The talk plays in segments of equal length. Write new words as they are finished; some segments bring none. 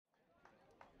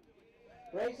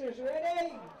Racers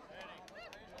ready?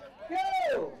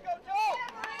 Go!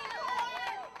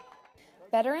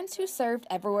 Veterans who served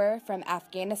everywhere from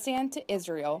Afghanistan to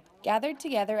Israel gathered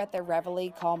together at the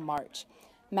Reveille Call March.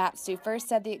 Matt Sufer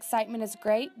said the excitement is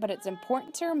great, but it's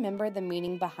important to remember the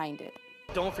meaning behind it.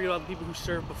 Don't forget about the people who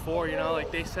served before, you know,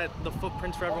 like they set the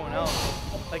footprints for everyone else.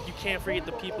 Like you can't forget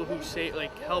the people who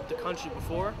helped the country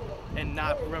before and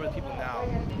not remember the people now.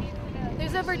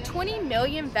 There's over 20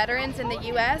 million veterans in the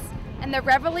U.S., and the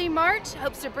Reveille March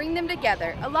hopes to bring them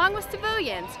together, along with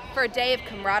civilians, for a day of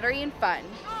camaraderie and fun.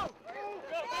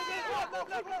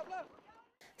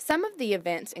 Some of the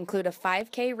events include a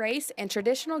 5K race and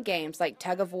traditional games like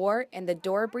tug-of-war and the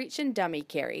door breach and dummy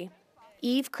carry.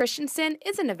 Eve Christensen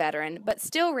isn't a veteran, but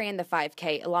still ran the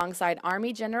 5K alongside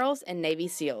Army generals and Navy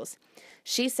SEALs.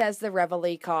 She says the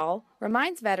Reveille Call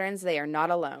reminds veterans they are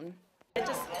not alone. It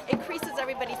just increases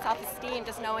everybody's self-esteem,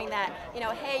 just knowing that, you know,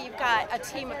 hey, you've got a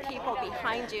team of people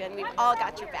behind you and we've all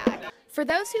got your back. For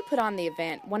those who put on the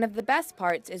event, one of the best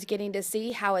parts is getting to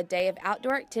see how a day of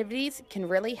outdoor activities can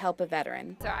really help a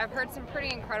veteran. So I've heard some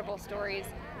pretty incredible stories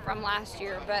from last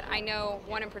year, but I know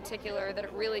one in particular that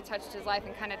it really touched his life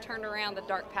and kind of turned around the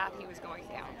dark path he was going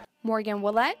down.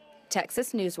 Willett,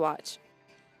 Texas Newswatch.